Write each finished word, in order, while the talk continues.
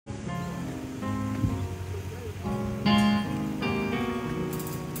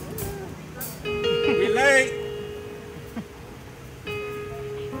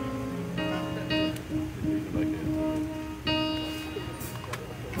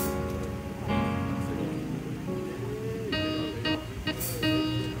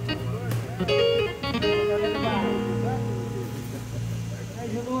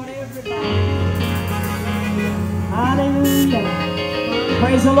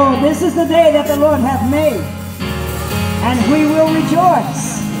Praise the Lord. This is the day that the Lord hath made, and we will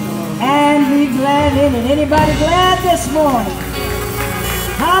rejoice and be glad in it. Anybody glad this morning?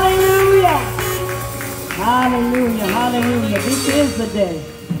 Hallelujah. Hallelujah. Hallelujah. This is the day,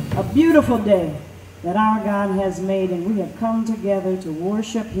 a beautiful day that our God has made, and we have come together to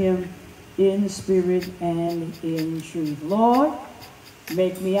worship him in spirit and in truth. Lord,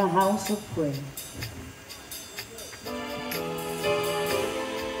 make me a house of prayer.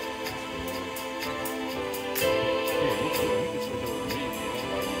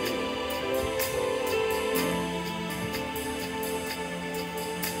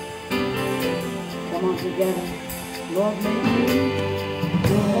 Come on together. Lord,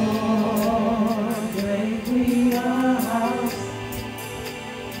 make me a house.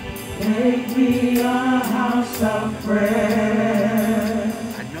 Make me a house of prayer.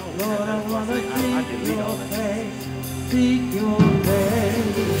 Lord, I want to seek your face. Seek your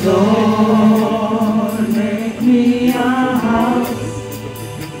face. Lord, make me a house.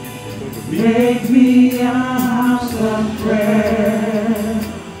 Make me a house of prayer.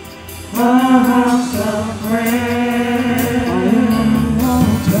 A house of prayer.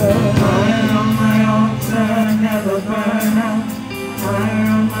 Fire on my altar, never burn out. Fire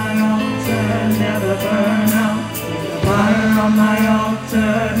on my altar, never burn out. Fire on my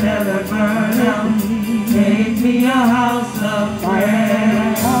altar, never burn out. Make me a house of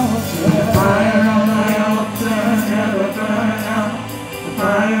prayer. Fire on my altar, never burn out.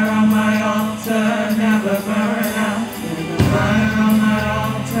 Fire on my altar, never burn out. Fire on my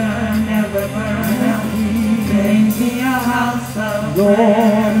altar, never burn out. Make me a house of prayer. Lord,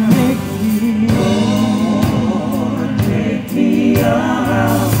 make me a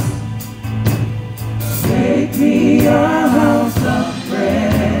house. Make me a house of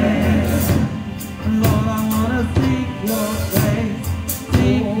prayer. Lord, I want to seek your face.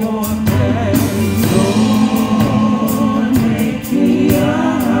 Seek your face. Lord, make me a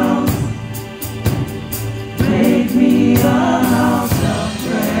house. Make me a house of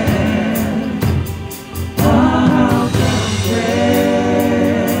prayer. A house of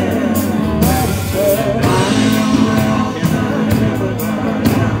prayer. Fire on my altar, never burn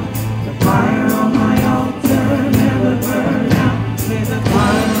out. The fire on my altar, never burn out. May the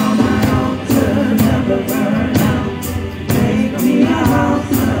fire on my altar, never burn out. Make me a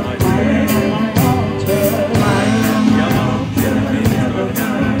house of prayer. Fire on my altar, never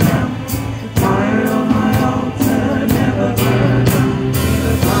burn out. The fire on my altar, never burn out. May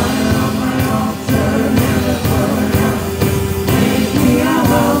the fire on my altar, never burn out. Make me a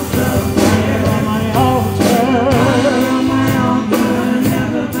house of prayer. On my altar, fire on my altar,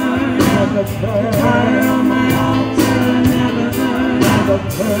 never burn out. The fire on my altar, never burn out. The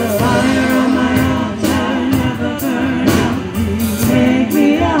fire on my altar, never burn out. Make me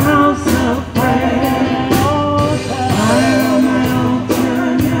a house of prayer. Fire on my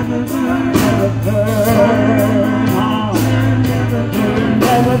altar, never burn out.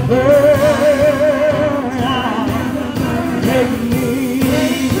 Never burn out. Make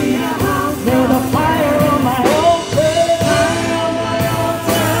me a house. May the fire on my altar,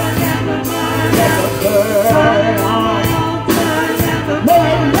 never burn out. Fire on my altar, never burn out. May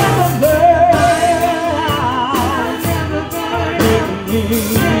it never burn out.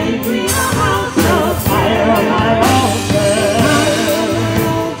 Make me a house of fire on my altar.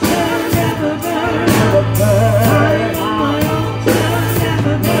 Never burn out. Fire on my altar,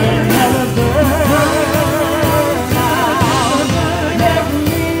 never burn out. Make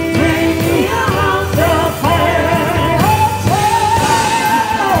me a house of fire.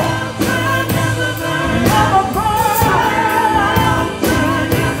 Never burn out.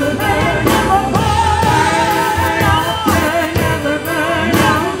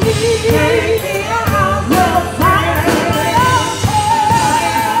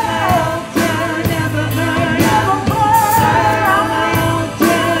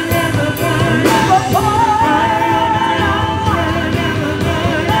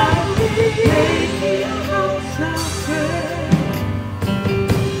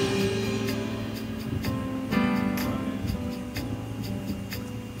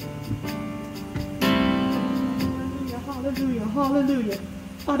 Hallelujah, hallelujah.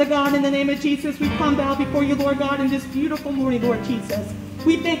 Father God, in the name of Jesus, we come bow before you, Lord God, in this beautiful morning, Lord Jesus.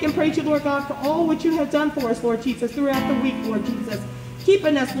 We thank and praise you, Lord God, for all what you have done for us, Lord Jesus, throughout the week, Lord Jesus.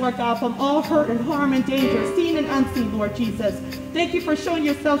 Keeping us, Lord God, from all hurt and harm and danger, seen and unseen, Lord Jesus. Thank you for showing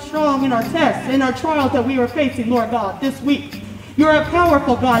yourself strong in our tests and our trials that we are facing, Lord God, this week. You're a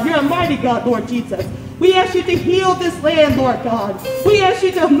powerful God. You're a mighty God, Lord Jesus. We ask you to heal this land, Lord God. We ask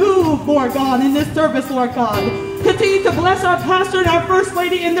you to move, Lord God, in this service, Lord God. To continue to bless our pastor and our first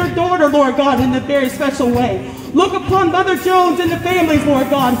lady and their daughter, Lord God, in a very special way. Look upon Mother Jones and the families, Lord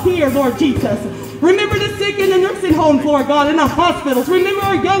God, here, Lord Jesus. Remember the sick in the nursing homes, Lord God, in the hospitals. Remember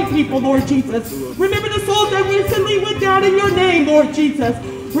our young people, Lord Jesus. Remember the souls that recently went down in your name, Lord Jesus.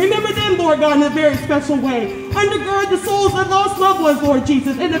 Remember them, Lord God, in a very special way. Undergird the souls of lost loved ones, Lord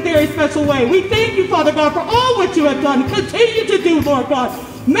Jesus, in a very special way. We thank you, Father God, for all what you have done. Continue to do, Lord God.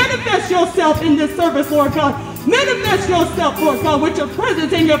 Manifest yourself in this service, Lord God. Manifest yourself, Lord God, with your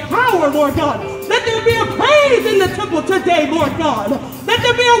presence and your power, Lord God. Let there be a praise in the temple today, Lord God. Let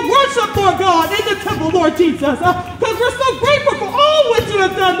there be a worship, Lord God, in the temple, Lord Jesus. Because we're so grateful for all what you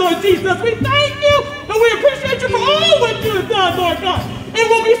have done, Lord Jesus. We thank you and we appreciate you for all what you have done, Lord God. And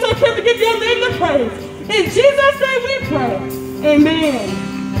we'll be so careful to give your name the praise. In Jesus' name we pray. Amen.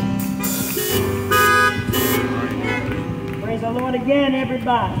 Praise the Lord again,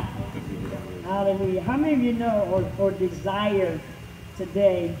 everybody. Hallelujah. How many of you know or desire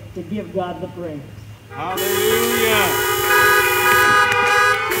today to give God the praise? Hallelujah.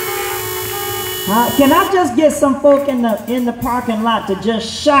 Can I just get some folk in the parking lot to just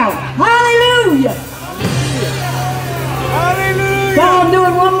shout, hallelujah? Hallelujah. Come on, do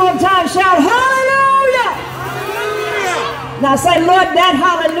it one more time. Shout, hallelujah. Hallelujah. Now say, Lord, that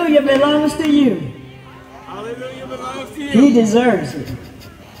hallelujah belongs to you. Hallelujah belongs to you. He deserves it.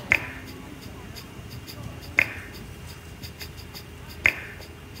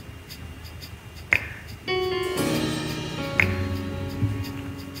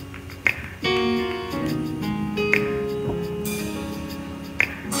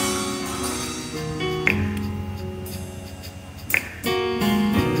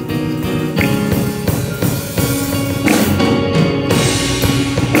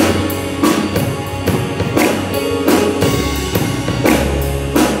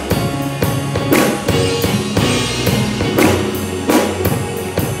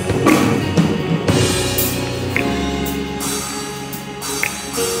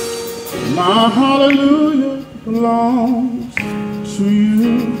 My hallelujah belongs to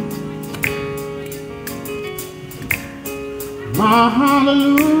you. My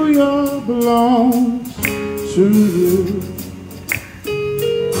hallelujah belongs to you.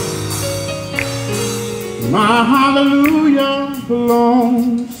 My hallelujah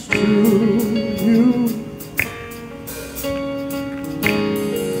belongs to you.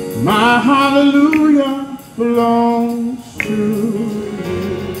 My hallelujah belongs to you.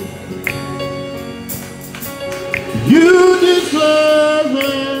 You deserve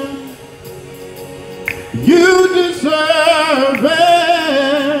it. You deserve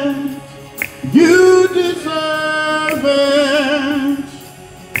it. You deserve it.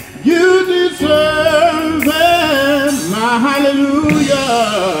 You deserve it. My hallelujah.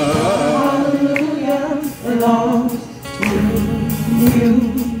 Hallelujah belongs to you.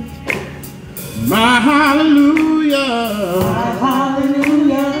 My hallelujah. My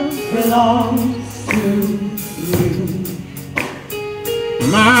hallelujah belongs to you.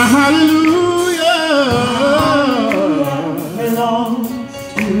 My hallelujah belongs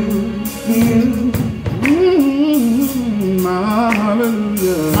to you. My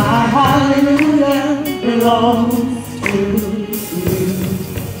hallelujah. My hallelujah belongs to you.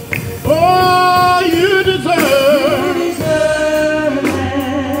 Oh, you deserve. You deserve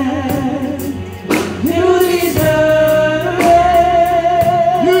it. You deserve it.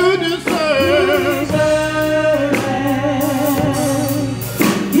 You deserve.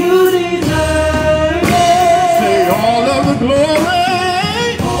 You deserve it. Say all of the glory.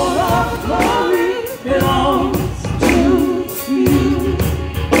 All of the glory belongs to you.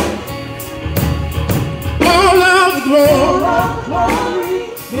 All of the glory. All of the glory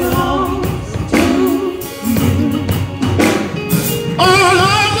belongs to you. All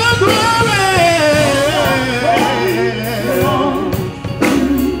of the glory.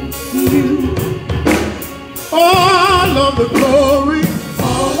 All of the glory.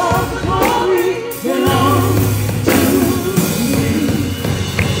 All of the glory belongs to you.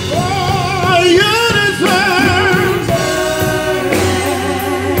 Oh, you deserve.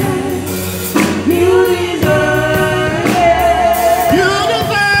 You deserve it. You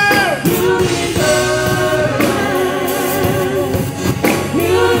deserve. You deserve it.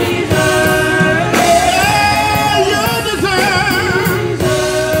 You deserve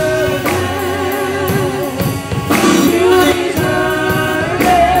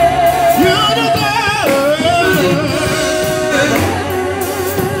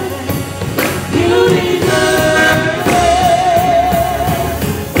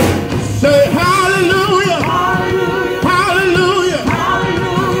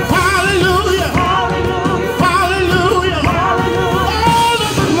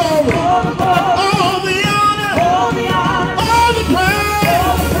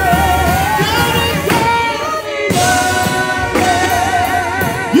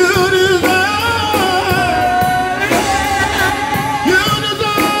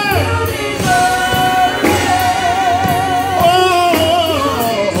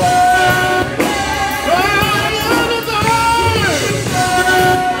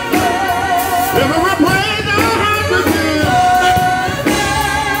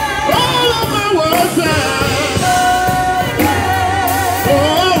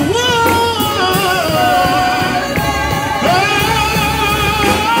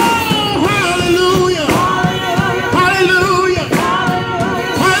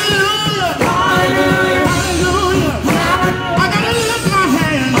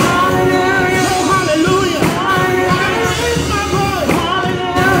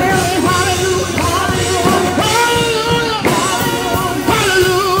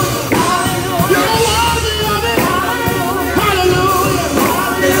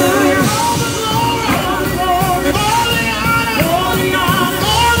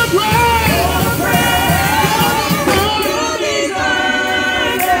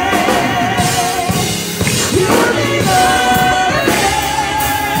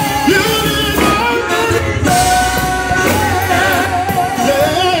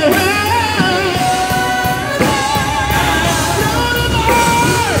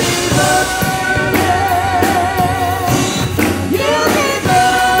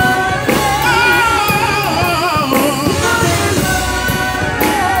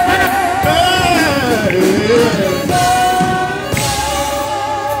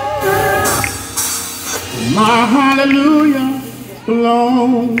My hallelujah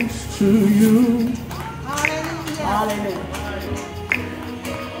belongs to you. Hallelujah.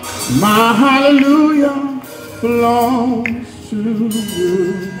 My hallelujah belongs to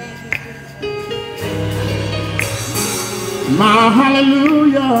you. My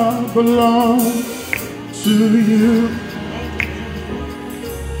hallelujah belongs to you.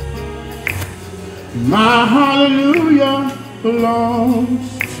 My hallelujah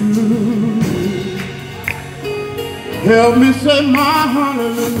belongs to you. Help me say my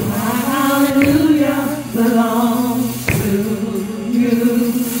hallelujah. My hallelujah belongs to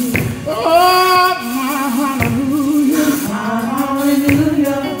you. Oh, my hallelujah. My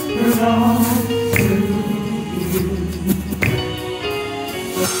hallelujah belongs to you.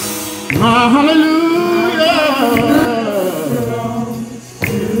 My hallelujah belongs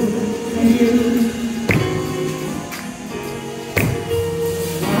to you.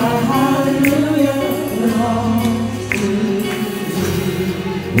 My hallelujah belongs to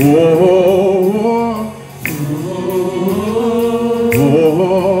you. oh,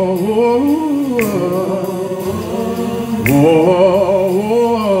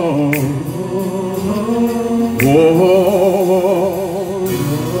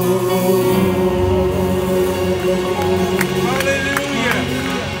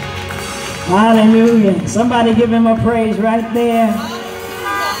 Hallelujah. Somebody give him a praise right there.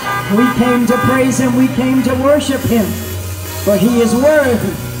 We came to praise him. We came to worship him. For he is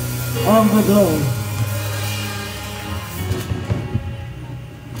worthy of the glory.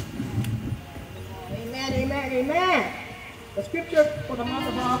 Amen, amen, amen. The scripture for the month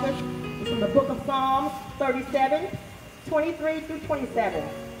of August is from the book of Psalms 37, 23 through 27.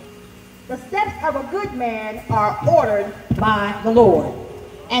 The steps of a good man are ordered by the Lord,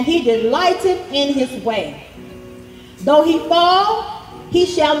 and he delighteth in his way. Though he fall, he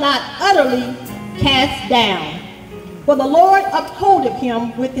shall not utterly cast down, for the Lord upholdeth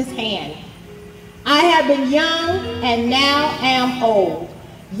him with his hand. I have been young and now am old,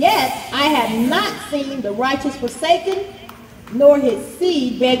 yet I have not seen the righteous forsaken, nor his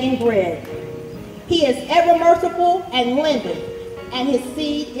seed begging bread. He is ever merciful and lendeth, and his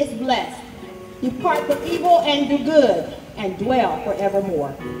seed is blessed. Depart from evil and do good, and dwell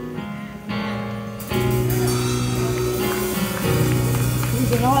forevermore.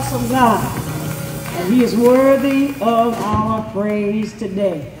 He's an awesome God, and he is worthy of our praise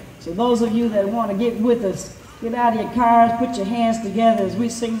today. So those of you that want to get with us, get out of your cars, put your hands together as we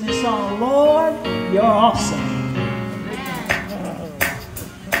sing this song, Lord, you're awesome.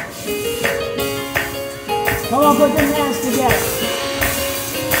 Come on, put your hands together.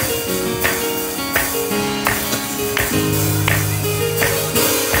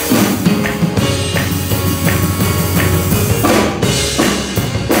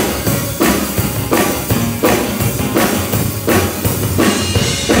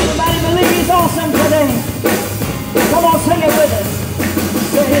 Awesome today. Come on, sing it with us.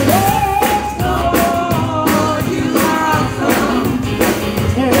 Say, Lord, you are awesome.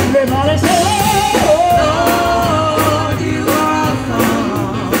 Everybody say, Lord, you are awesome.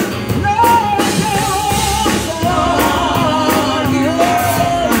 Lord, you are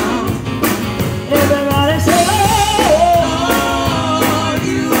awesome. Everybody say, Lord,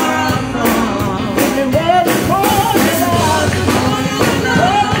 you are awesome. Everybody call it out.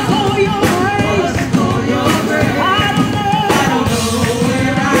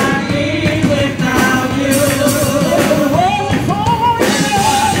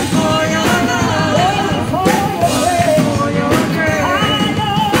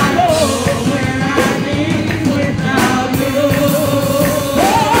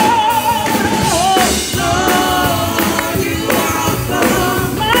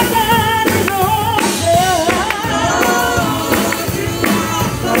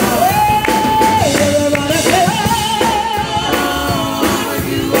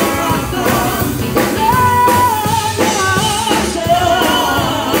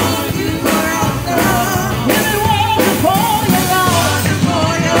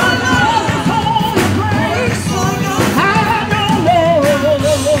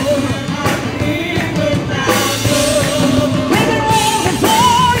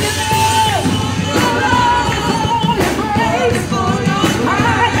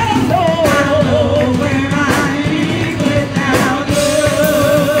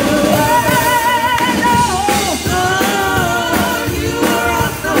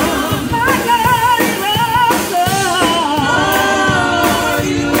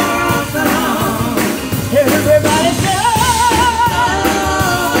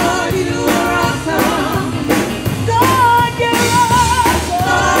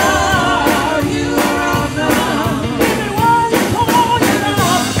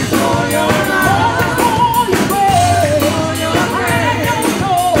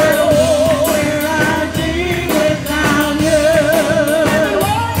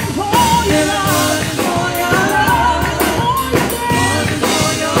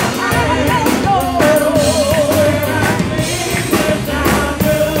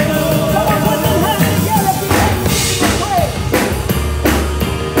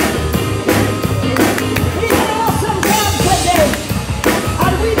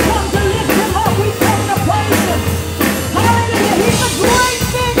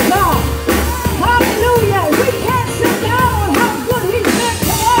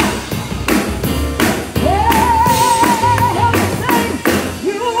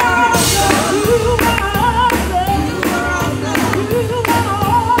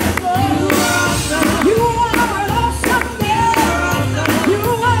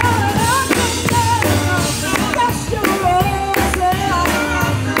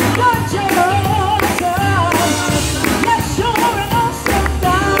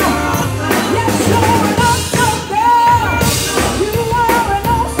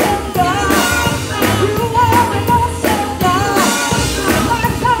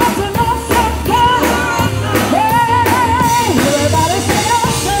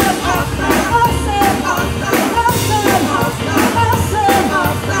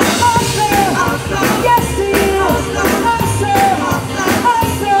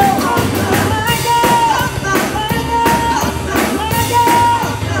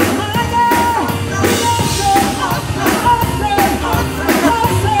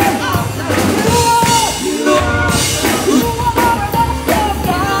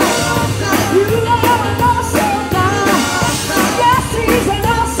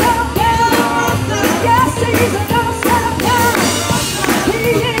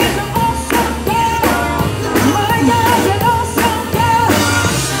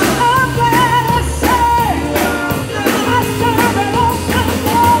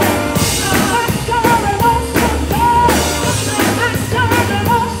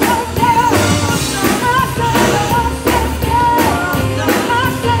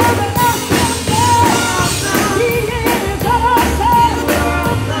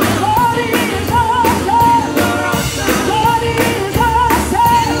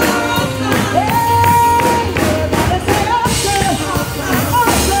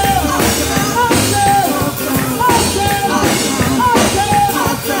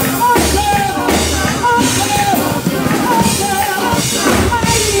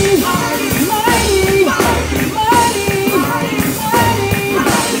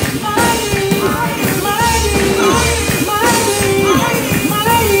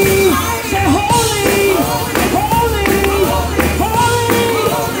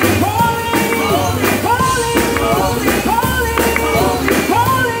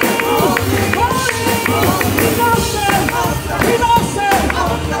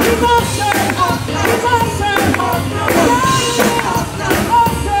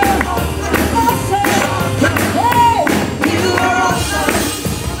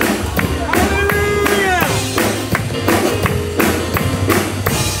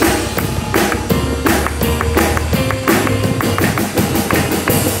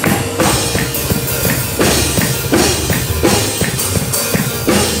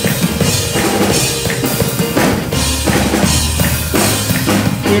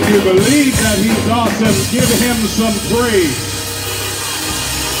 you believe that he's awesome, give him some praise.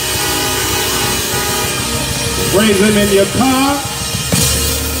 Praise him in your car.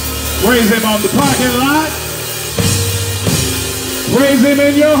 Praise him on the parking lot. Praise him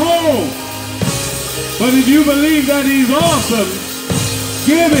in your home. But if you believe that he's awesome,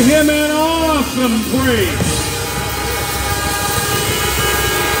 give him an awesome praise.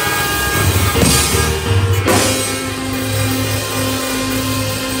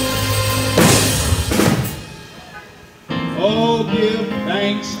 Oh, give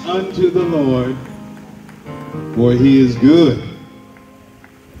thanks unto the Lord, for he is good,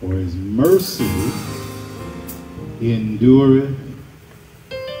 for his mercy endureth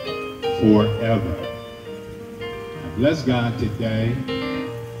forever. I bless God today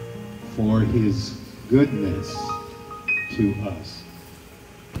for his goodness to us.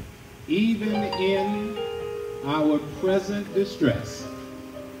 Even in our present distress,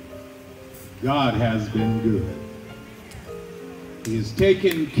 God has been good. He has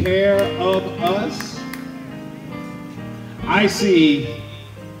taken care of us. I see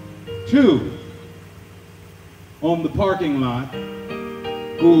two on the parking lot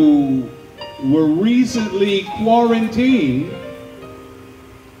who were recently quarantined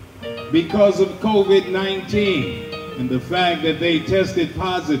because of COVID-19 and the fact that they tested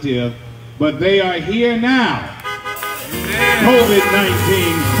positive, but they are here now,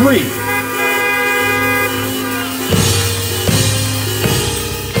 COVID-19 free.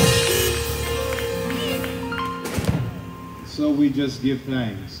 So we just give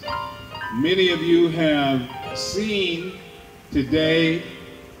thanks. Many of you have seen today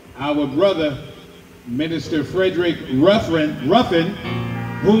our brother, Minister Frederick Ruffin,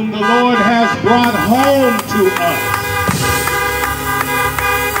 whom the Lord has brought home to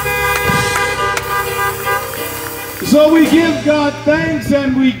us. So we give God thanks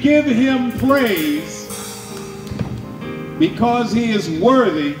and we give him praise because he is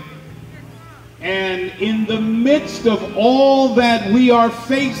worthy. And in the midst of all that we are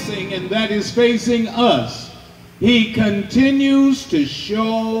facing and that is facing us, he continues to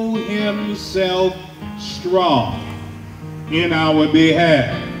show himself strong in our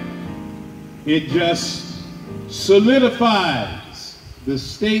behalf. It just solidifies the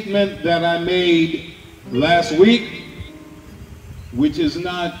statement that I made last week, which is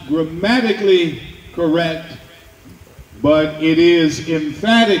not grammatically correct, but it is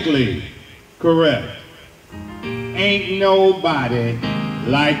emphatically correct. Ain't nobody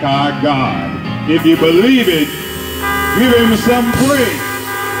like our God. If you believe it, give him some praise.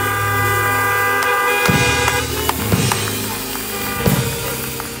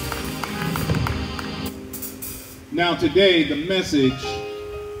 Now today the message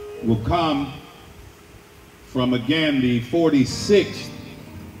will come from again the 46th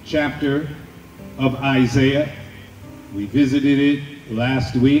chapter of Isaiah. We visited it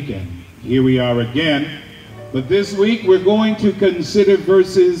last week and here we are again. But this week we're going to consider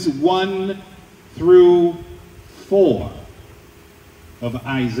verses 1 through 4 of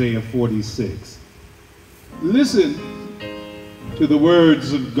Isaiah 46. Listen to the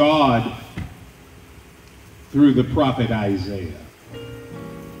words of God through the prophet Isaiah.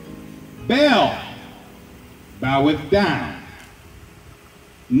 Baal boweth down,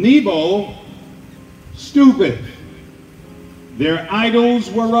 Nebo stoopeth. Their idols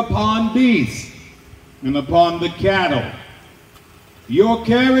were upon beasts and upon the cattle. Your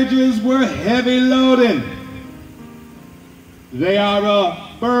carriages were heavy loaded. They are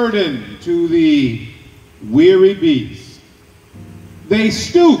a burden to the weary beast. They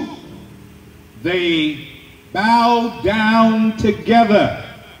stoop. They bow down together.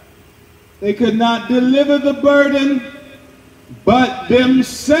 They could not deliver the burden, but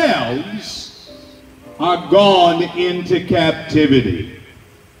themselves are gone into captivity.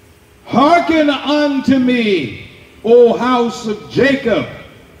 Hearken unto me, O house of Jacob,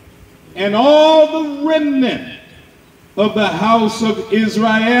 and all the remnant of the house of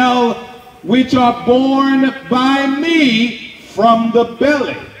Israel, which are born by me from the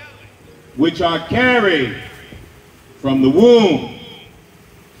belly, which are carried from the womb.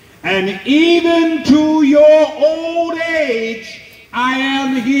 And even to your old age I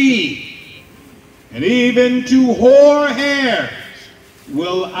am he. And even to hoar hairs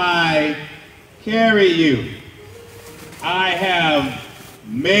will I carry you. I have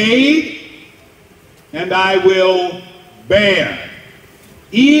made, and I will bear.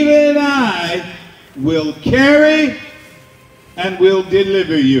 Even I will carry and will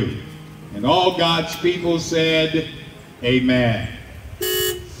deliver you. And all God's people said, amen.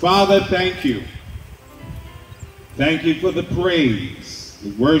 Father, thank you. Thank you for the praise the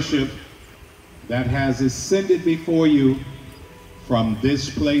worship that has ascended before you from this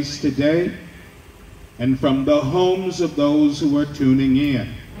place today and from the homes of those who are tuning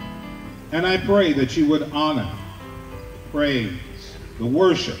in. And I pray that you would honor, praise, the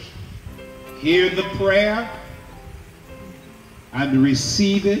worship, hear the prayer, and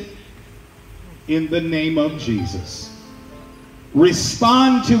receive it in the name of Jesus.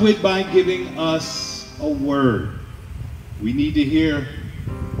 Respond to it by giving us a word. We need to hear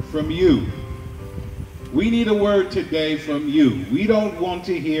from you. We need a word today from you. We don't want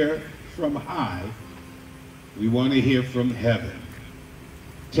to hear from high. We want to hear from heaven.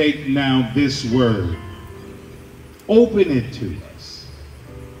 Take now this word. Open it to us.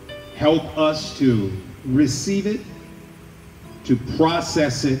 Help us to receive it, to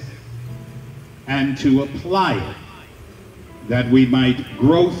process it, and to apply it, that we might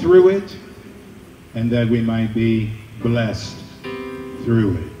grow through it and that we might be blessed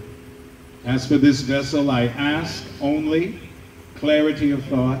through it. As for this vessel, I ask only clarity of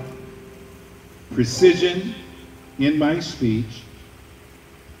thought, precision in my speech,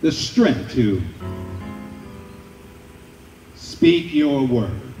 the strength to speak your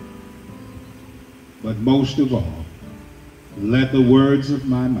word. But most of all, let the words of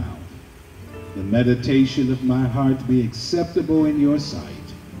my mouth, the meditation of my heart be acceptable in your sight.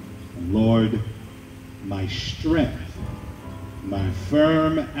 Lord, my strength, my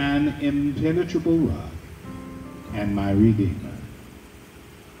firm and impenetrable rock, and my Redeemer.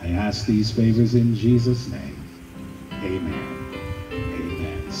 I ask these favors in Jesus' name. Amen.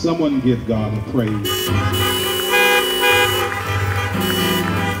 Amen. Someone give God a praise.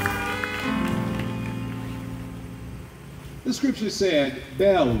 The scripture said,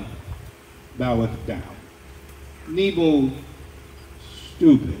 Bel boweth down, Nebo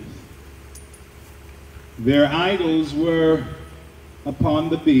stoopeth. Their idols were upon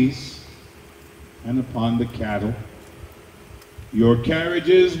the beasts and upon the cattle. Your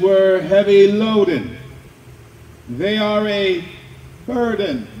carriages were heavy loaden. They are a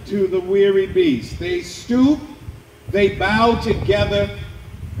burden to the weary beast. They stoop, they bow together,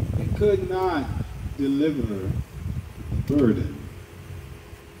 and could not deliver the burden,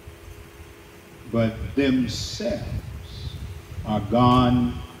 but themselves are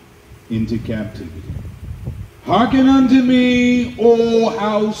gone into captivity. Hearken unto me, O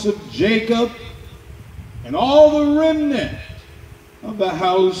house of Jacob, and all the remnant of the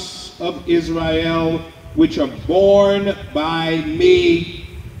house of Israel, which are born by me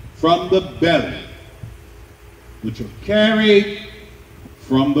from the belly, which are carried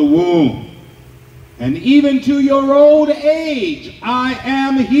from the womb. And even to your old age I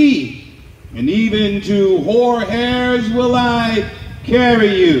am he, and even to hoar hairs will I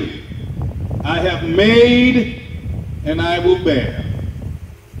carry you. I have made, and I will bear.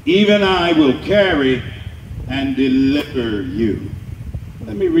 Even I will carry and deliver you.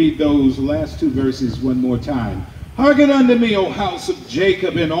 Let me read those last two verses one more time. Hearken unto me, O house of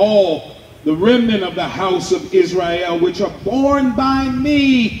Jacob, and all the remnant of the house of Israel, which are born by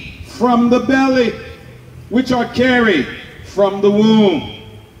me from the belly, which are carried from the womb.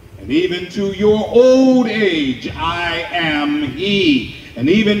 And even to your old age I am he, and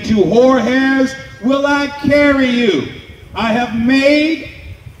even to hoar hairs will I carry you. I have made,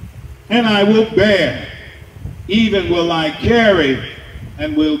 and I will bear. Even will I carry,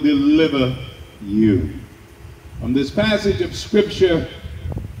 and will deliver you. On this passage of Scripture,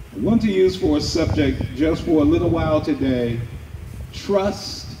 I want to use for a subject just for a little while today,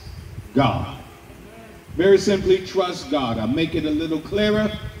 trust God. Very simply, trust God. I'll make it a little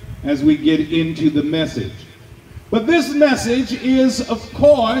clearer as we get into the message. But this message is, of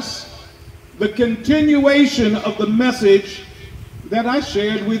course, the continuation of the message that I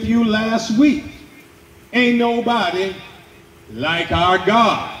shared with you last week. Ain't nobody like our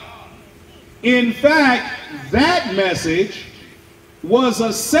God. In fact, that message was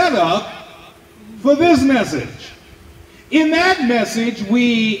a setup for this message. In that message,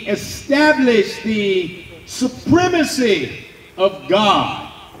 we established the supremacy of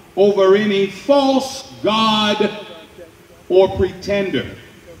God over any false god or pretender.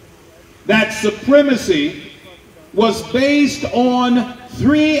 That supremacy was based on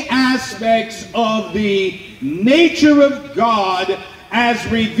three aspects of the nature of God as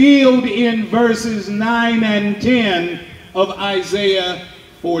revealed in verses 9 and 10 of Isaiah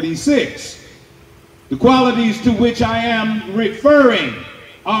 46. The qualities to which I am referring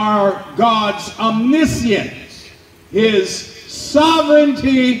are God's omniscience, his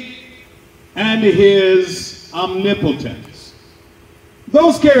sovereignty, and his omnipotence.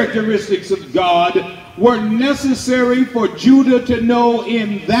 Those characteristics of God were necessary for Judah to know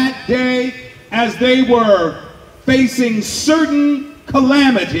in that day as they were facing certain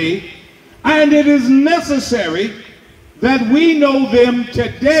calamity, and it is necessary that we know them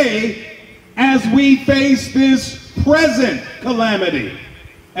today as we face this present calamity,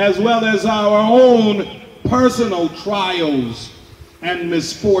 as well as our own personal trials and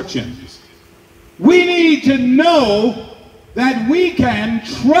misfortunes. We need to know that we can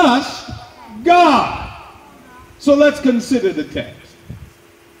trust God. So let's consider the text.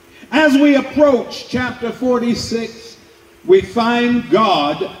 As we approach chapter 46, we find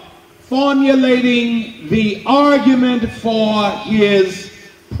God formulating the argument for his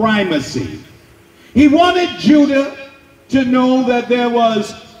primacy. He wanted Judah to know that there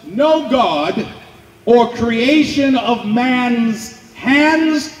was no God or creation of man's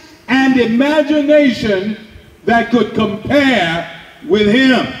hands and imagination that could compare with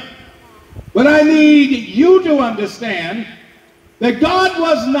him. But I need you to understand that God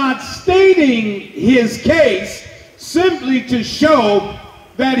was not stating his case simply to show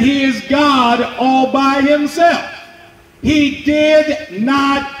that he is God all by himself. He did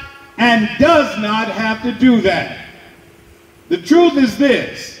not and does not have to do that. The truth is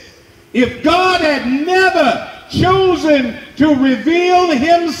this: if God had never chosen to reveal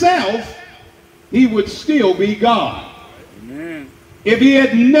himself, he would still be God. Amen. If he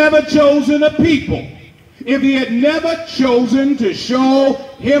had never chosen a people, if he had never chosen to show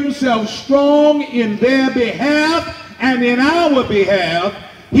himself strong in their behalf and in our behalf,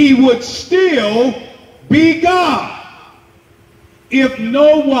 he would still be God. If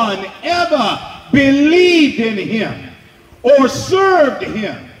no one ever believed in him or served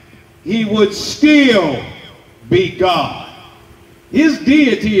him, he would still be God. His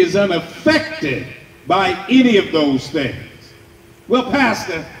deity is unaffected by any of those things. Well,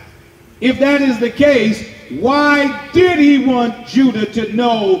 Pastor, if that is the case, why did he want Judah to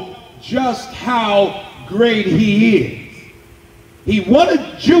know just how great he is? He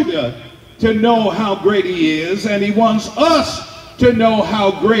wanted Judah to know how great he is, and he wants us to know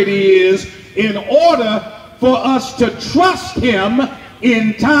how great he is in order for us to trust him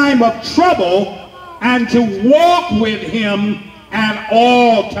in time of trouble and to walk with him at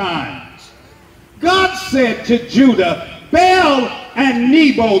all times. God said to Judah, Baal and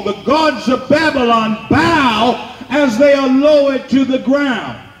Nebo, the gods of Babylon, bow as they are lowered to the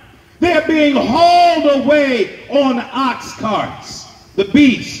ground. They're being hauled away on ox carts. The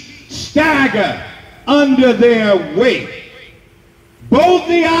beasts stagger under their weight. Both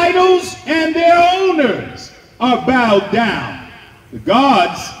the idols and their owners are bowed down. The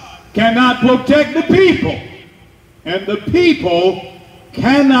gods cannot protect the people, and the people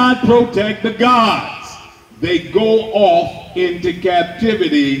cannot protect the gods. They go off into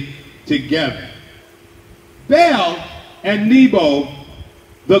captivity together. Baal and Nebo,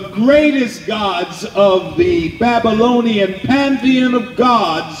 the greatest gods of the Babylonian pantheon of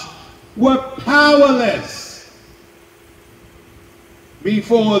gods, were powerless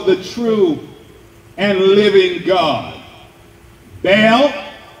before the true and living God. Baal,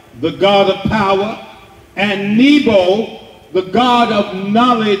 the god of power, and Nebo, the god of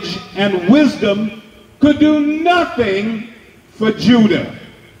knowledge and wisdom, could do nothing for Judah.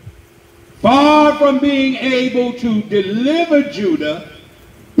 Far from being able to deliver Judah,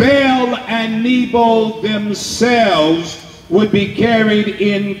 Baal and Nebo themselves would be carried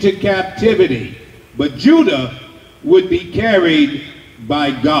into captivity, but Judah would be carried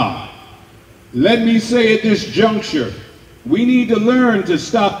by God. Let me say at this juncture, we need to learn to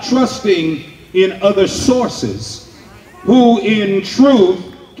stop trusting in other sources who in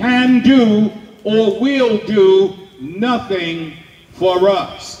truth can do or will do nothing for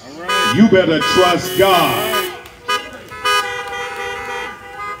us. Right. You better trust God.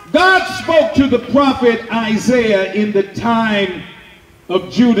 God spoke to the prophet Isaiah in the time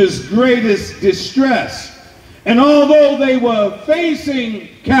of Judah's greatest distress. And although they were facing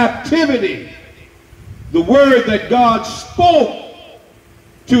captivity, the word that God spoke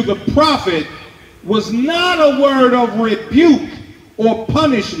to the prophet was not a word of rebuke or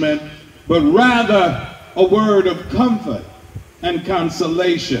punishment, but rather a word of comfort and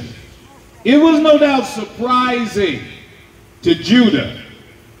consolation. It was no doubt surprising to Judah,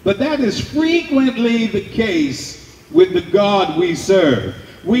 but that is frequently the case with the God we serve.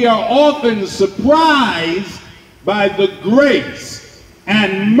 We are often surprised by the grace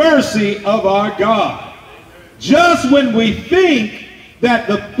and mercy of our God. Just when we think that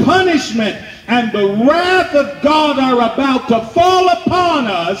the punishment and the wrath of God are about to fall upon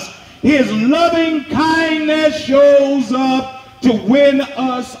us, his loving kindness shows up to win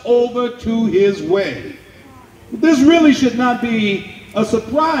us over to his way. This really should not be a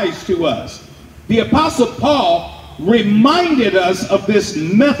surprise to us. The Apostle Paul reminded us of this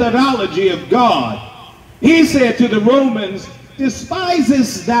methodology of God. He said to the Romans,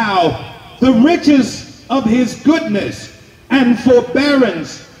 "Despisest thou the riches of his goodness and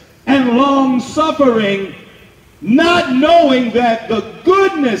forbearance and long suffering, not knowing that the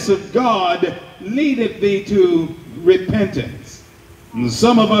goodness of God leadeth thee to repentance." And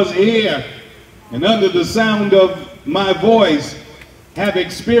some of us here and under the sound of my voice have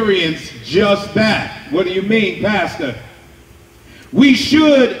experienced just that. What do you mean, Pastor? We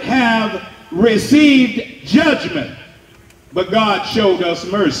should have received judgment, but God showed us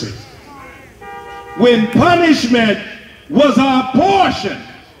mercy. When punishment was our portion,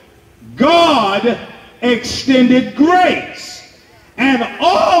 God extended grace. And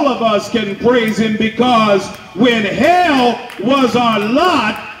all of us can praise him, because when hell was our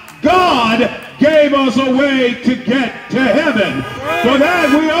lot, God gave us a way to get to heaven. For that,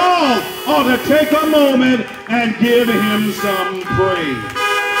 we all ought to take a moment and give him some praise.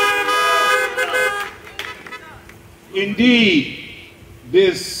 Indeed,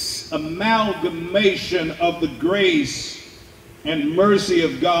 this amalgamation of the grace and mercy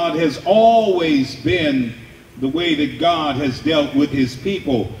of God has always been the way that God has dealt with his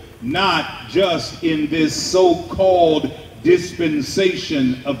people, not just in this so-called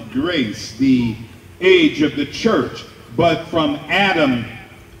dispensation of grace, the age of the church, but from Adam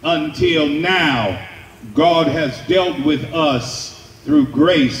until now, God has dealt with us through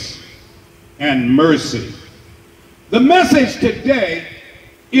grace and mercy. The message today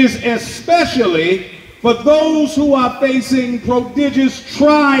is especially for those who are facing prodigious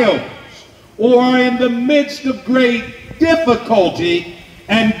trials or are in the midst of great difficulty,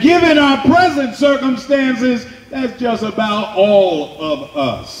 and given our present circumstances, that's just about all of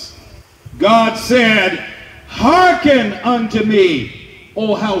us. God said, "Hearken unto me,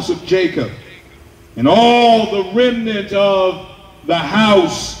 O house of Jacob, and all the remnant of the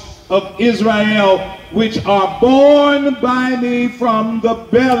house of Israel, which are born by me from the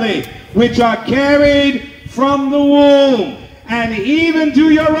belly, which are carried from the womb, and even to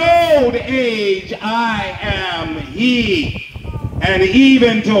your old age I am he, and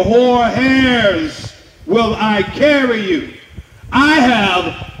even to hoar hairs will I carry you. I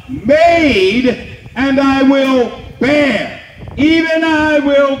have made and I will bear, even I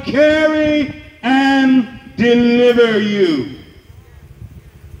will carry and deliver you."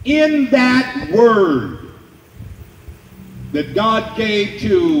 In that word that God gave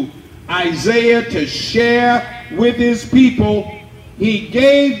to Isaiah to share with his people, he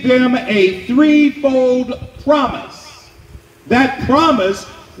gave them a threefold promise. That promise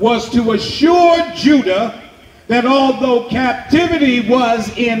was to assure Judah that although captivity was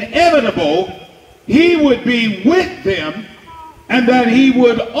inevitable, he would be with them and that he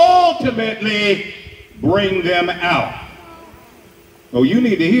would ultimately bring them out. Oh, you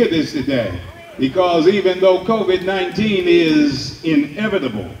need to hear this today, because even though COVID-19 is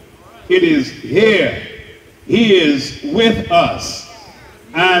inevitable, it is here. He is with us,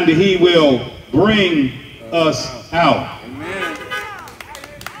 and he will bring us out. Amen.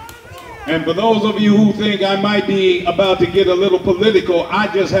 And for those of you who think I might be about to get a little political, I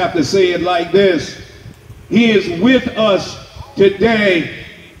just have to say it like this. He is with us today,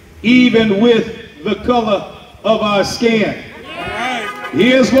 even with the color of our skin.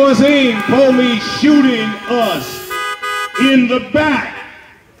 Here's Voisin police shooting us in the back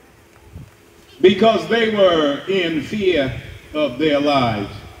because they were in fear of their lives.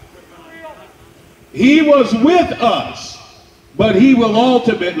 He was with us, but he will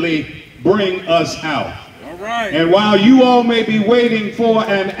ultimately bring us out. All right. And while you all may be waiting for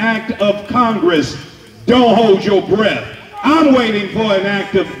an act of Congress, don't hold your breath. I'm waiting for an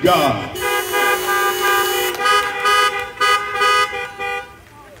act of God.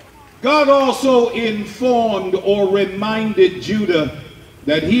 God also informed or reminded Judah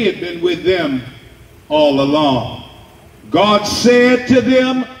that he had been with them all along. God said to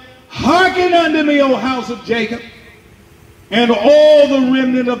them, "Hearken unto me, O house of Jacob, and all the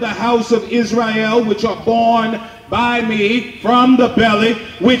remnant of the house of Israel, which are born by me from the belly,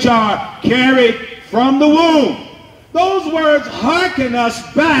 which are carried from the womb." Those words hearken us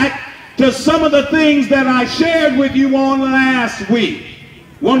back to some of the things that I shared with you on last week.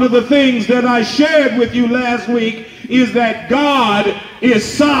 One of the things that I shared with you last week is that God is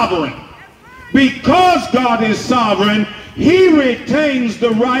sovereign. Because God is sovereign, he retains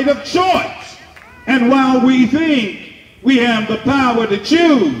the right of choice. And while we think we have the power to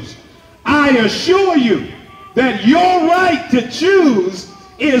choose, I assure you that your right to choose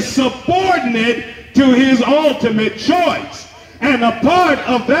is subordinate to his ultimate choice. And a part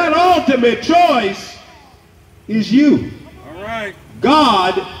of that ultimate choice is you. All right.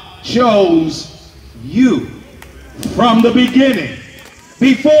 God chose you from the beginning.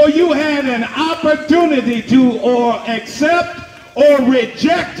 Before you had an opportunity to or accept or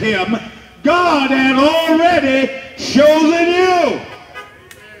reject him, God had already chosen you.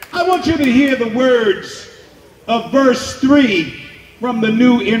 I want you to hear the words of verse 3 from the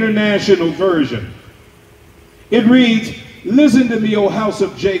New International Version. It reads, "Listen to me, O house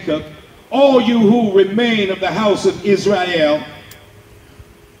of Jacob, all you who remain of the house of Israel,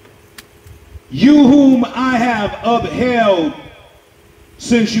 you whom I have upheld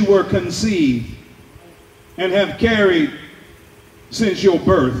since you were conceived and have carried since your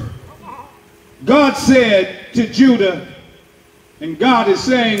birth." God said to Judah, and God is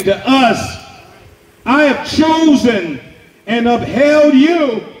saying to us, I have chosen and upheld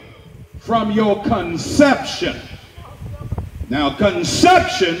you from your conception. Now,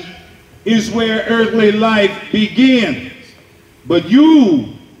 conception is where earthly life begins, but you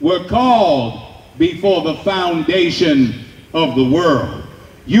were called before the foundation of the world.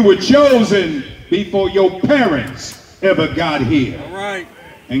 You were chosen before your parents ever got here. All right.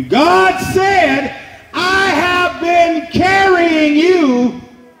 And God said, I have been carrying you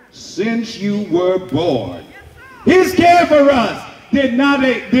since you were born. His care for us did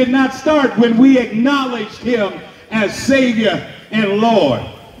not start when we acknowledged him as Savior and Lord.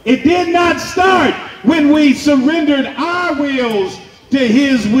 It did not start when we surrendered our wills to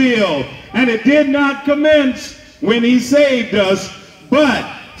his will. And it did not commence when he saved us, but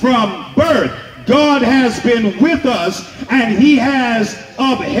from birth, God has been with us, and he has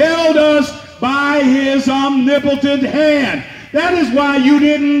upheld us by his omnipotent hand. That is why you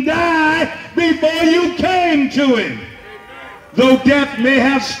didn't die before you came to him. Though death may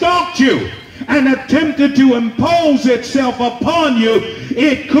have stalked you and attempted to impose itself upon you,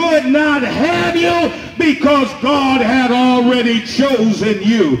 it could not have you because God had already chosen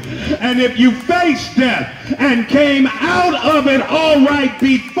you. And if you faced death and came out of it all right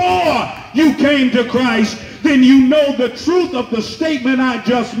before you came to Christ, then you know the truth of the statement I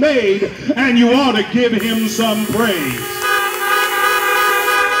just made, and you ought to give him some praise.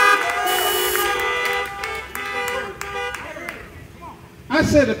 I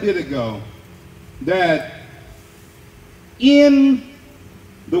said a bit ago that in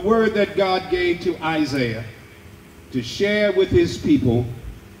the word that God gave to Isaiah to share with his people,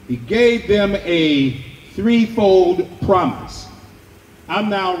 he gave them a threefold promise. I'm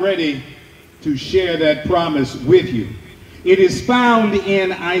now ready to share that promise with you. It is found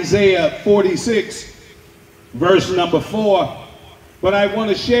in Isaiah 46, verse number 4, but I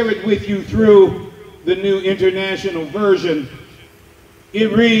want to share it with you through the New International Version.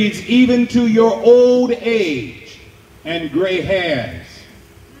 It reads, even to your old age and gray hairs,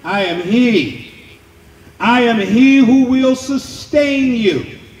 I am he. I am he who will sustain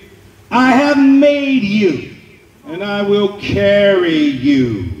you. I have made you, and I will carry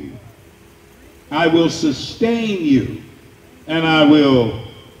you. I will sustain you, and I will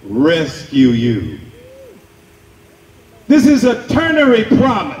rescue you. This is a ternary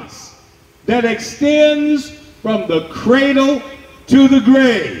promise that extends from the cradle to the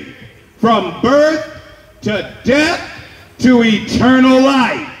grave, from birth to death to eternal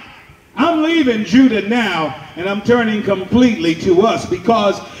life. I'm leaving Judah now, and I'm turning completely to us,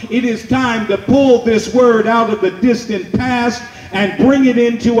 because it is time to pull this word out of the distant past and bring it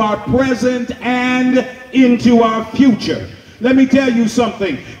into our present and into our future. Let me tell you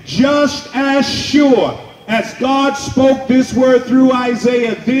something. Just as sure as God spoke this word through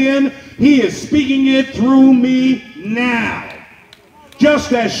Isaiah then, he is speaking it through me now.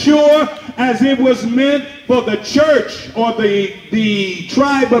 Just as sure as it was meant for the church or the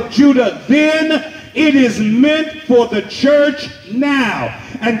tribe of Judah then, it is meant for the church now.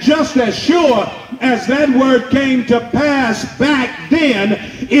 And just as sure as that word came to pass back then,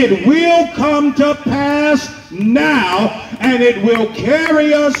 it will come to pass now, and it will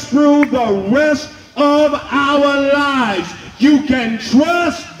carry us through the rest of our lives. You can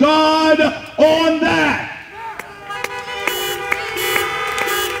trust God on that.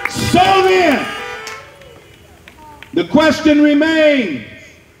 So then, the question remains,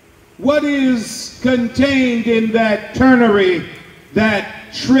 what is contained in that ternary,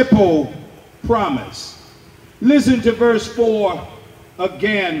 that triple promise? Listen to verse 4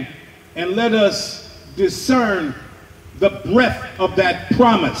 again, and let us discern the breadth of that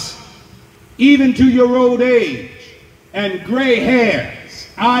promise. Even to your old age and gray hairs,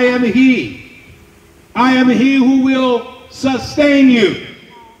 I am he. I am he who will sustain you.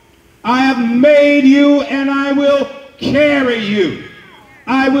 I have made you and I will carry you.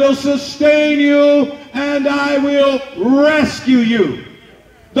 I will sustain you and I will rescue you.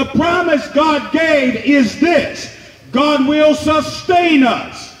 The promise God gave is this: God will sustain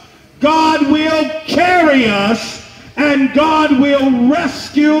us, God will carry us, and God will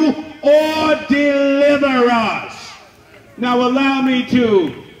rescue or deliver us. Now allow me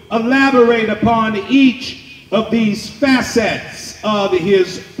to elaborate upon each of these facets of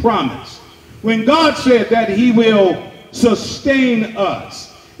his promise. When God said that he will sustain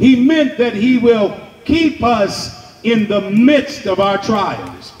us, he meant that he will keep us in the midst of our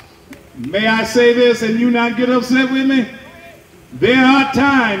trials. May I say this and you not get upset with me? There are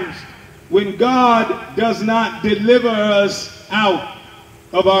times when God does not deliver us out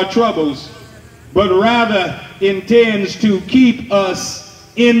of our troubles, but rather intends to keep us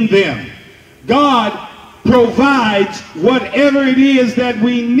in them. God provides whatever it is that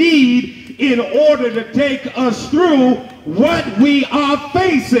we need in order to take us through what we are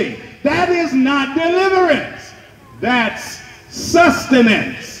facing. That is not deliverance. That's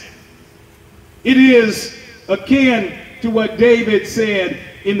sustenance. It is akin to what David said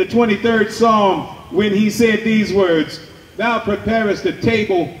in the 23rd Psalm when he said these words: Thou preparest a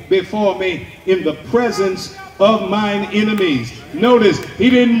table before me in the presence of mine enemies. Notice, he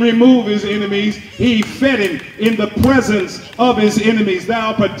didn't remove his enemies. He fed him in the presence of his enemies.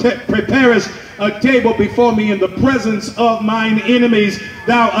 Thou preparest a table before me in the presence of mine enemies.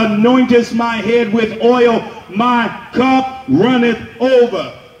 Thou anointest my head with oil. My cup runneth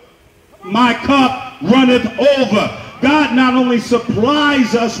over. My cup runneth over. God not only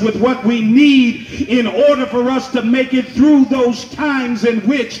supplies us with what we need in order for us to make it through those times in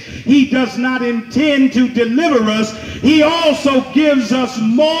which he does not intend to deliver us, he also gives us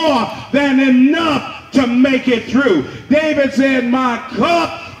more than enough to make it through. David said, my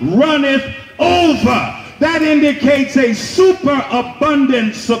cup runneth over. That indicates a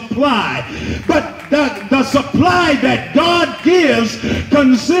superabundant supply. But the supply that God gives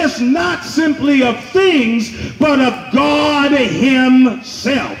consists not simply of things, but of God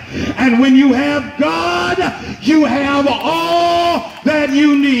himself. And when you have God, you have all that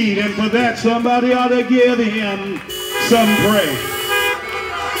you need. And for that, somebody ought to give him some praise.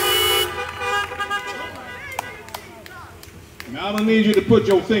 Now, I'm going to need you to put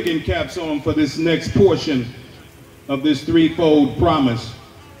your thinking caps on for this next portion of this threefold promise.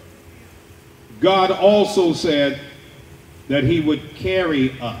 God also said that he would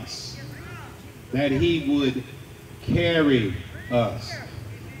carry us. That he would carry us.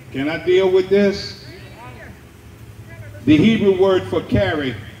 Can I deal with this? The Hebrew word for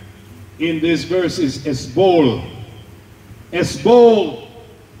carry in this verse is esbol. Esbol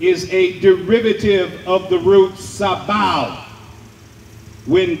is a derivative of the root sabal.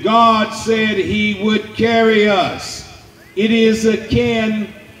 When God said he would carry us, it is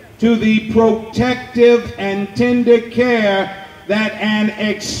akin to the protective and tender care that an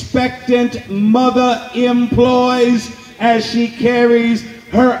expectant mother employs as she carries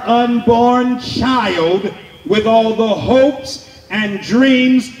her unborn child with all the hopes and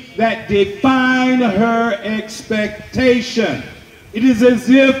dreams that define her expectation. It is as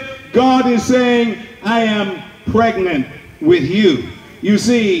if God is saying, I am pregnant with you. You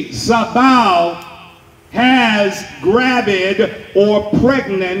see, sabal has gravid or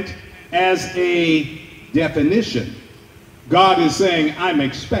pregnant as a definition. God is saying, I'm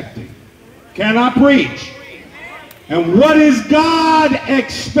expecting. Can I preach? And what is God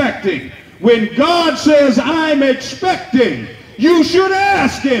expecting? When God says, I'm expecting, you should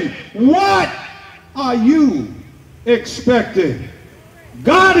ask him, what are you expecting?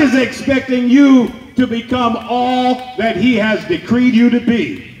 God is expecting you to become all that he has decreed you to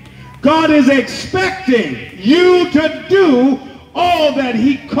be. God is expecting you to do all that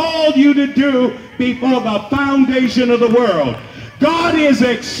he called you to do before the foundation of the world. God is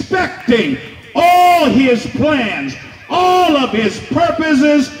expecting all his plans, all of his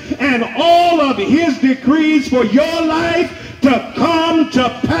purposes, and all of his decrees for your life to come to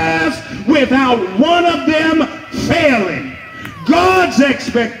pass without one of them failing. God's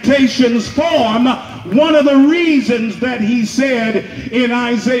expectations form one of the reasons that he said in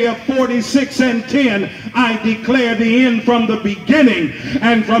Isaiah 46:10, I declare the end from the beginning,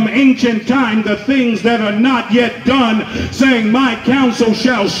 and from ancient time the things that are not yet done, saying, my counsel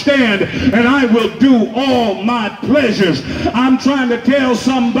shall stand, and I will do all my pleasures. I'm trying to tell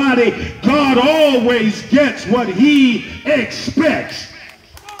somebody, God always gets what he expects.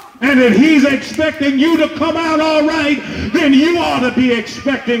 And if he's expecting you to come out all right, then you ought to be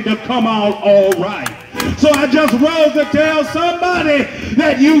expecting to come out all right. So I just wrote to tell somebody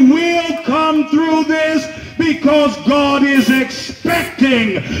that you will come through this, because God is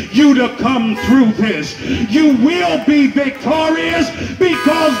expecting you to come through this. You will be victorious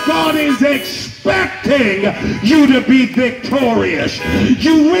because God is expecting you to be victorious.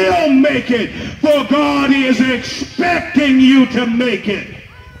 You will make it, for God is expecting you to make it.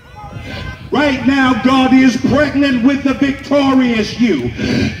 Right now, God is pregnant with the victorious you.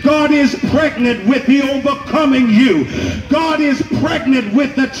 God is pregnant with the overcoming you. God is pregnant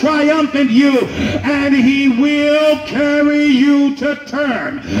with the triumphant you. And he will carry you to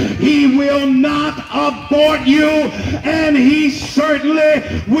term. He will not abort you. And he certainly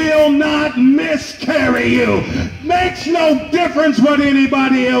will not miscarry you. Makes no difference what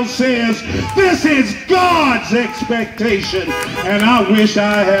anybody else says. This is God's expectation. And I wish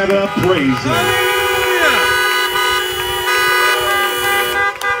I had a praise.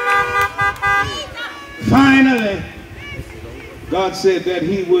 Finally, God said that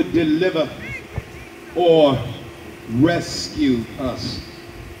he would deliver or rescue us.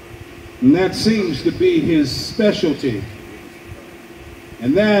 And that seems to be his specialty.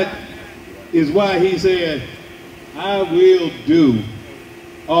 And that is why he said, I will do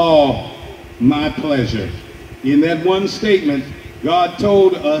all my pleasure. In that one statement, God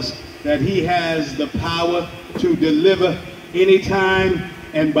told us that he has the power to deliver anytime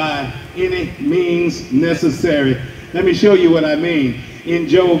and by any means necessary. Let me show you what I mean. In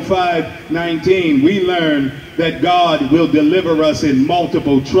Job 5:19, we learn that God will deliver us in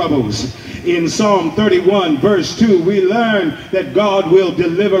multiple troubles. In Psalm 31 verse 2, we learn that God will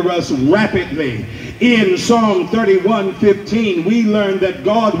deliver us rapidly. In Psalm 31:15, we learn that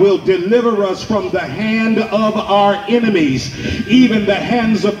God will deliver us from the hand of our enemies, even the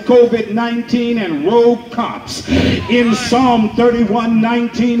hands of COVID-19 and rogue cops. In Psalm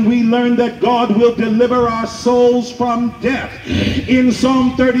 31:19, we learn that God will deliver our souls from death. In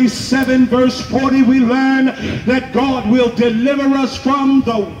Psalm 37 verse 40, we learn that God will deliver us from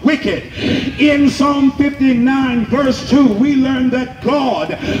the wicked. In Psalm 59 verse 2, we learn that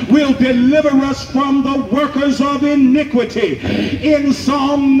God will deliver us from the workers of iniquity. In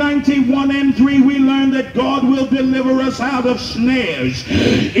Psalm 91:3, we learn that God will deliver us out of snares.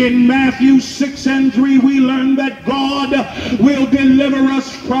 In Matthew 6:3, we learn that God will deliver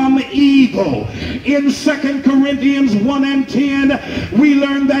us from evil. In 2 Corinthians 1:10, we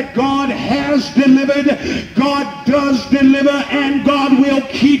learn that God has delivered, God does deliver, and God will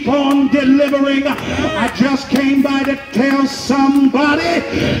keep on delivering. I just came by to tell somebody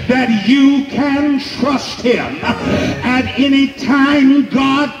that you can trust him. At any time,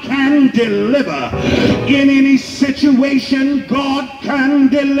 God can deliver. In any situation, God can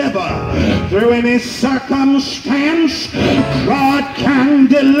deliver. Through any circumstance, God can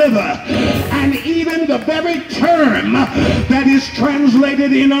deliver. And even the very term that is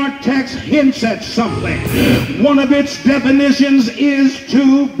translated in our text hints at something. One of its definitions is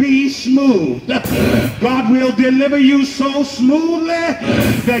to be smooth. God will deliver you so smoothly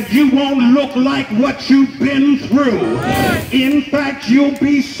that you won't look like what you've been through. In fact, you'll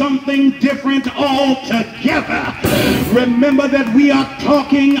be something different altogether. Remember that we are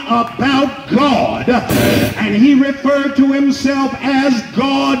talking about God, and he referred to himself as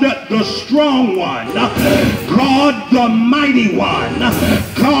God the strong one, God the mighty one,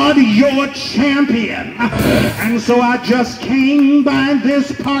 God your champion. And so I just came by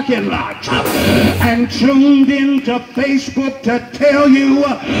this parking lot and tuned into Facebook to tell you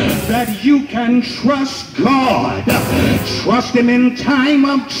that you can trust God. Trust him in time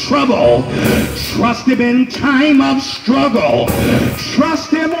of trouble. Trust him in time of struggle.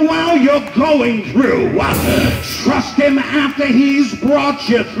 Trust him while you're going through. Trust him after he's brought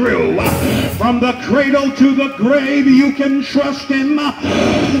you through. From the cradle to the grave, you can trust him.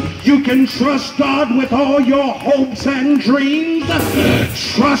 You can trust God with all your hopes and dreams.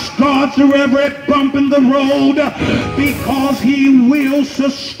 Trust God through every bump in the road, because he will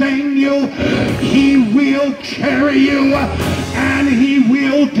sustain you. He will carry you, and he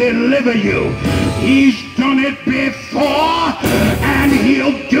will deliver you. He's done it before, and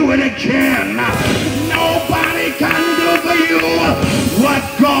he'll do it again. Nobody can do for you what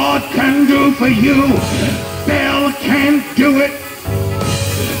God can do for you. Bell can't do it.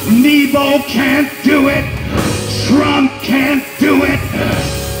 Nebo can't do it. Trump can't do it.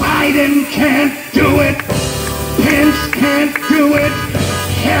 Biden can't do it. Pence can't do it.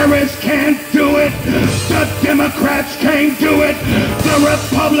 Harris can't do it. The Democrats can't do it. The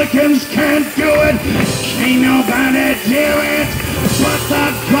Republicans can't do it. Can't nobody do it but the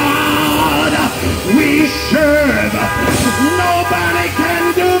God we serve. Nobody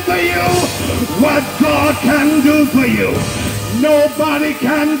can do for you what God can do for you. Nobody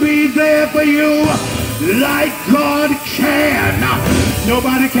can be there for you like God can.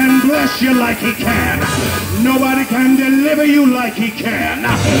 Nobody can bless you like he can. Nobody can deliver you like he can.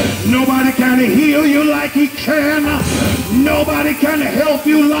 Nobody can heal you like he can. Nobody can help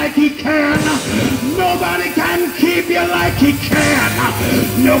you like he can. Nobody can keep you like he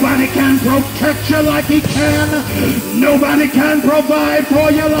can. Nobody can protect you like he can. Nobody can provide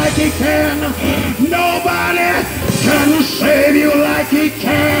for you like he can. Nobody can save you like he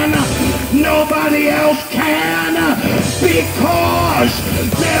can. Nobody else can, because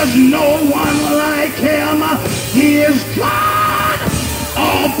there's no one like him. He is God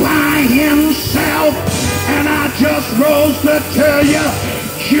all by himself. And I just rose to tell you,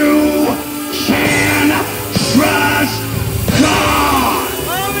 you can trust God.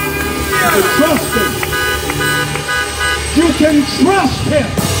 You can trust him. You can trust him.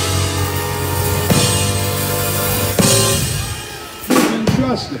 You can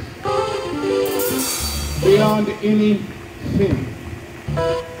trust him. Beyond anything,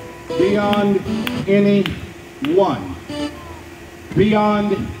 beyond anyone,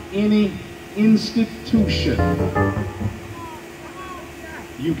 beyond any institution,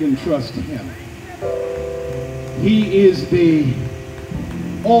 you can trust him. He is the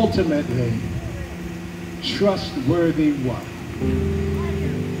ultimately trustworthy one.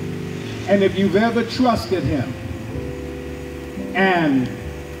 And if you've ever trusted him and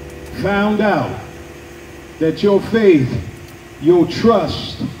found out that your faith, your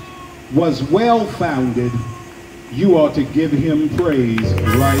trust was well-founded, you ought to give him praise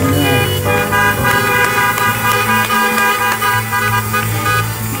right now.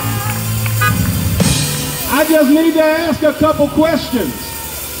 I just need to ask a couple questions.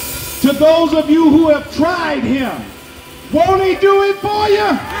 To those of you who have tried him, won't he do it for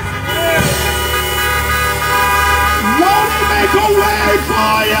you? Won't he make a way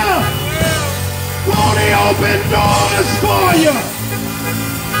for you? Won't he open doors for you?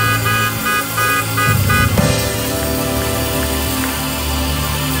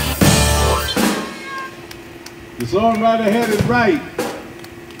 The song right ahead is right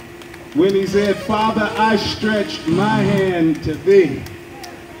when he said, Father, I stretch my hand to thee.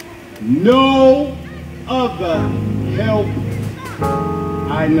 No other help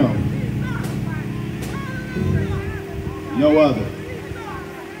I know. No other.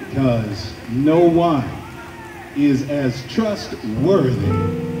 Because no one is as trustworthy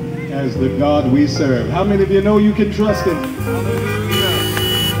as the God we serve. How many of you know you can trust him?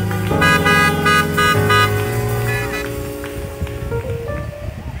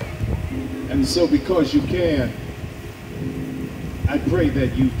 And so because you can, I pray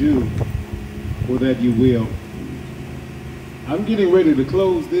that you do, or that you will. I'm getting ready to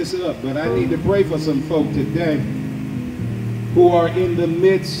close this up, but I need to pray for some folk today who are in the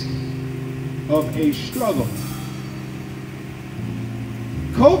midst of a struggle.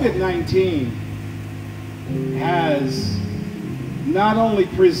 COVID-19 has not only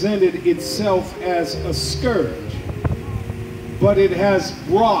presented itself as a scourge, but it has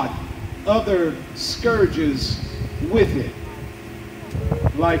brought other scourges with it,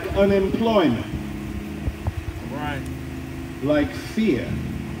 like unemployment, right, like fear,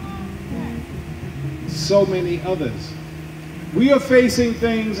 so many others. We are facing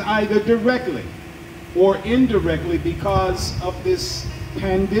things either directly or indirectly because of this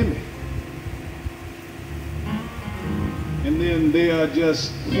pandemic. And then there are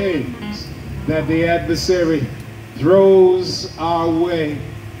just things that the adversary throws our way,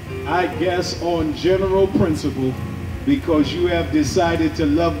 I guess on general principle, because you have decided to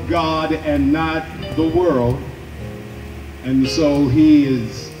love God and not the world. And so he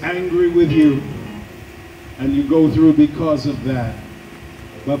is angry with you, and you go through because of that.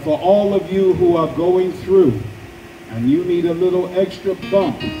 But for all of you who are going through and you need a little extra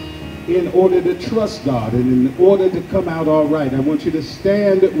bump in order to trust God and in order to come out all right, I want you to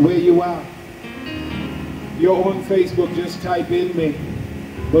stand where you are. If you're on Facebook, just type in me.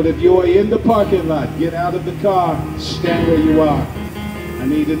 But if you're in the parking lot, get out of the car, stand where you are. I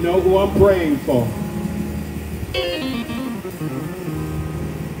need to know who I'm praying for.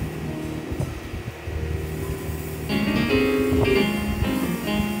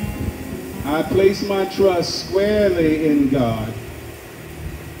 I place my trust squarely in God.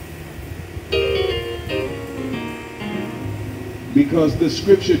 Because the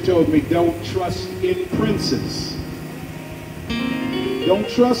scripture told me, don't trust in princes. Don't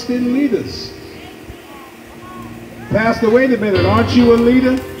trust in leaders. Pastor, wait a minute, aren't you a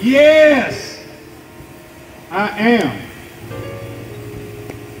leader? Yes, I am.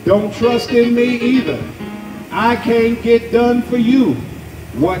 Don't trust in me either. I can't get done for you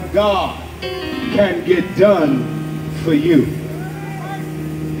what God can get done for you.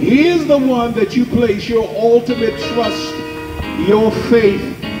 He is the one that you place your ultimate trust, your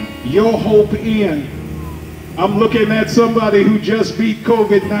faith, your hope in. I'm looking at somebody who just beat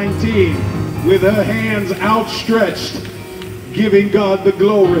COVID-19 with her hands outstretched, giving God the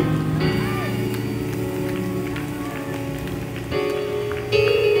glory.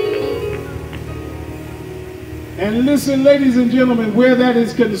 And listen, ladies and gentlemen, where that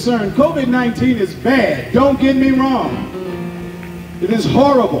is concerned, COVID-19 is bad. Don't get me wrong. It is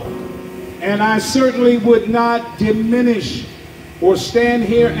horrible. And I certainly would not diminish or stand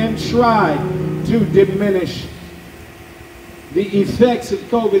here and try to diminish the effects of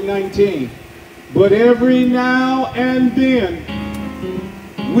COVID-19. But every now and then,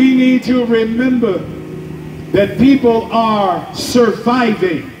 we need to remember that people are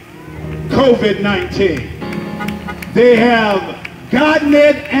surviving COVID-19. They have gotten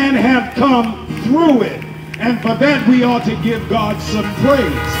it and have come through it. And for that, we ought to give God some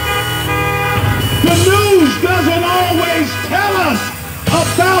praise. The news doesn't always tell us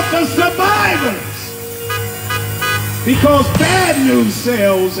about the survivors, because bad news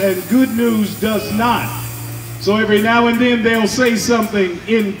sells and good news does not. So every now and then they'll say something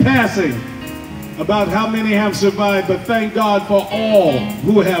in passing about how many have survived, but thank God for all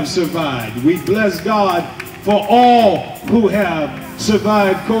who have survived. We bless God for all who have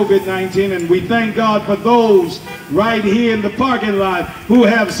survived COVID-19, and we thank God for those right here in the parking lot who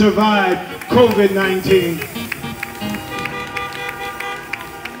have survived COVID-19.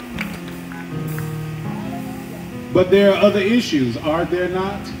 But there are other issues, are there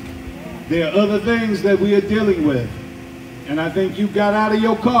not? There are other things that we are dealing with. And I think you got out of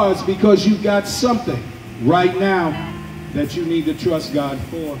your cars because you got something right now that you need to trust God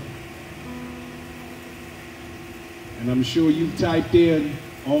for. And I'm sure you've typed in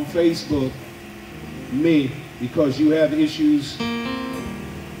on Facebook, me, because you have issues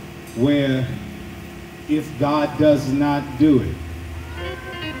where if God does not do it,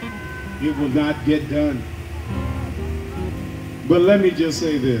 it will not get done. But let me just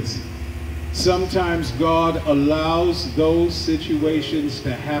say this. Sometimes God allows those situations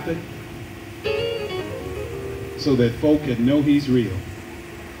to happen so that folk can know He's real.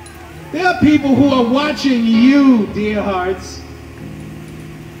 There are people who are watching you, dear hearts,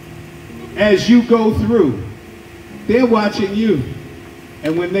 as you go through. They're watching you.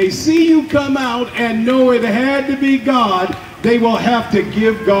 And when they see you come out and know it had to be God, they will have to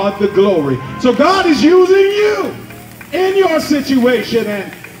give God the glory. So God is using you in your situation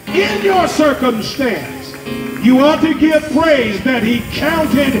and in your circumstance. You ought to give praise that He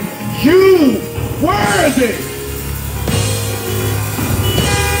counted you worthy.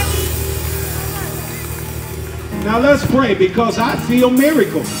 Now let's pray, because I feel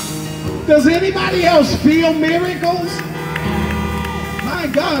miracles. Does anybody else feel miracles? My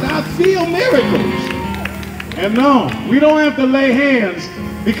God, I feel miracles. And no, we don't have to lay hands,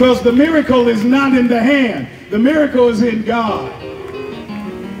 because the miracle is not in the hand. The miracle is in God.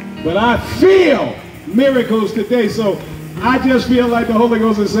 But I feel miracles today, so I just feel like the Holy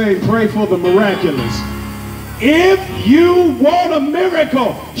Ghost is saying, pray for the miraculous. If you want a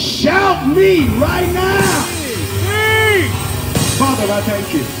miracle, shout me right now. Father, I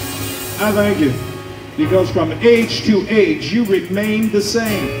thank you. I thank you. Because from age to age, you remain the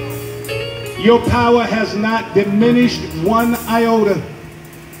same. Your power has not diminished one iota.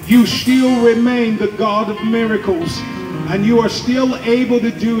 You still remain the God of miracles. And you are still able to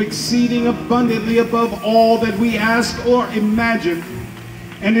do exceeding abundantly above all that we ask or imagine.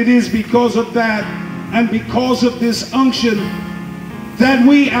 And it is because of that and because of this unction that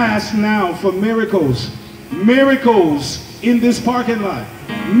we ask now for miracles. Miracles in this parking lot.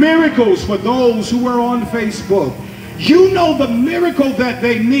 Miracles for those who are on Facebook. You know the miracle that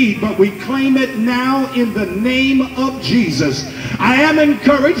they need, but we claim it now in the name of Jesus. I am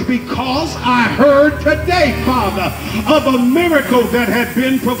encouraged because I heard today, Father, of a miracle that had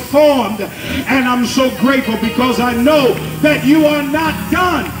been performed. And I'm so grateful because I know that you are not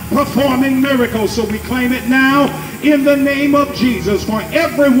done performing miracles. So we claim it now in the name of Jesus. For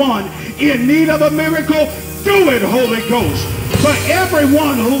everyone in need of a miracle, do it, Holy Ghost. For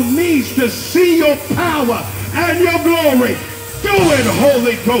everyone who needs to see your power and your glory, do it,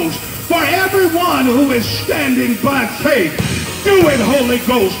 Holy Ghost. For everyone who is standing by faith, do it, Holy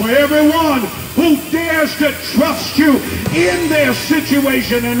Ghost. For everyone who dares to trust you in their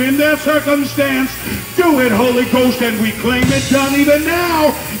situation and in their circumstance, do it, Holy Ghost. And we claim it done even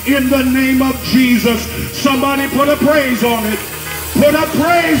now in the name of Jesus. Somebody put a praise on it. Put a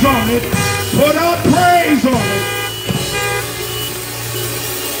praise on it. Put a praise on it.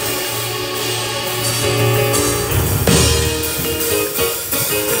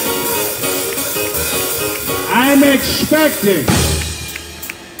 I'm expecting.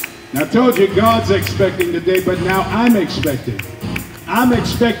 Now, I told you God's expecting today, but now I'm expecting. I'm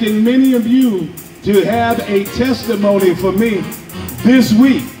expecting many of you to have a testimony for me this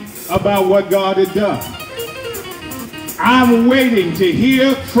week about what God had done. I'm waiting to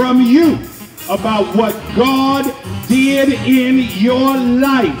hear from you about what God did in your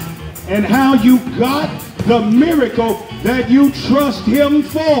life and how you got the miracle that you trust Him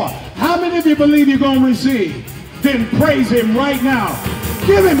for. How many of you believe you're going to receive? Then praise Him right now.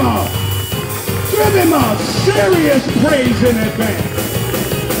 Give Him a serious praise in advance.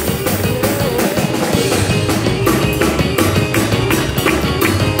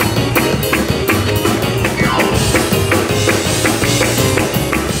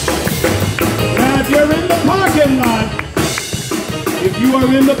 If you are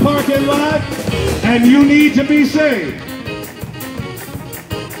in the parking lot and you need to be saved,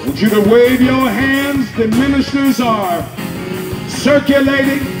 I want you to wave your hands. The ministers are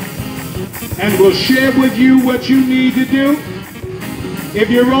circulating and will share with you what you need to do. If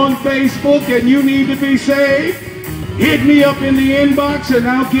you're on Facebook and you need to be saved, hit me up in the inbox and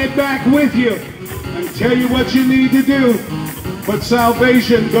I'll get back with you and tell you what you need to do. But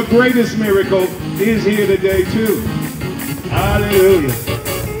salvation, the greatest miracle, is here today too. Hallelujah.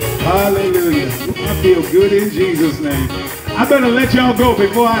 Hallelujah. I feel good in Jesus' name. I better let y'all go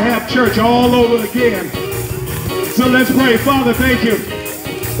before I have church all over again. So let's pray. Father, thank you.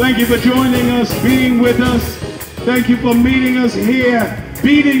 Thank you for joining us, being with us. Thank you for meeting us here,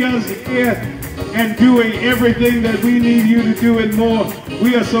 beating us here, and doing everything that we need you to do and more.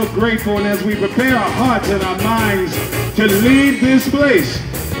 We are so grateful, and as we prepare our hearts and our minds to leave this place,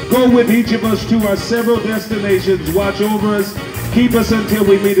 go with each of us to our several destinations. Watch over us. Keep us until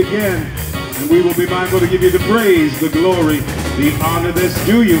we meet again. And we will be mindful to give you the praise, the glory, the honor that's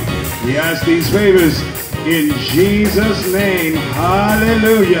due you. We ask these favors in Jesus' name.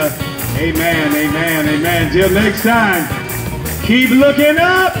 Hallelujah. Amen, amen, amen. Till next time, keep looking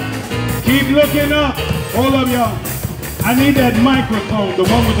up. Keep looking up. All of y'all. I need that microphone, the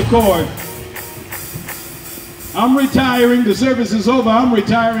one with the cord. I'm retiring. The service is over. I'm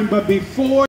retiring, but before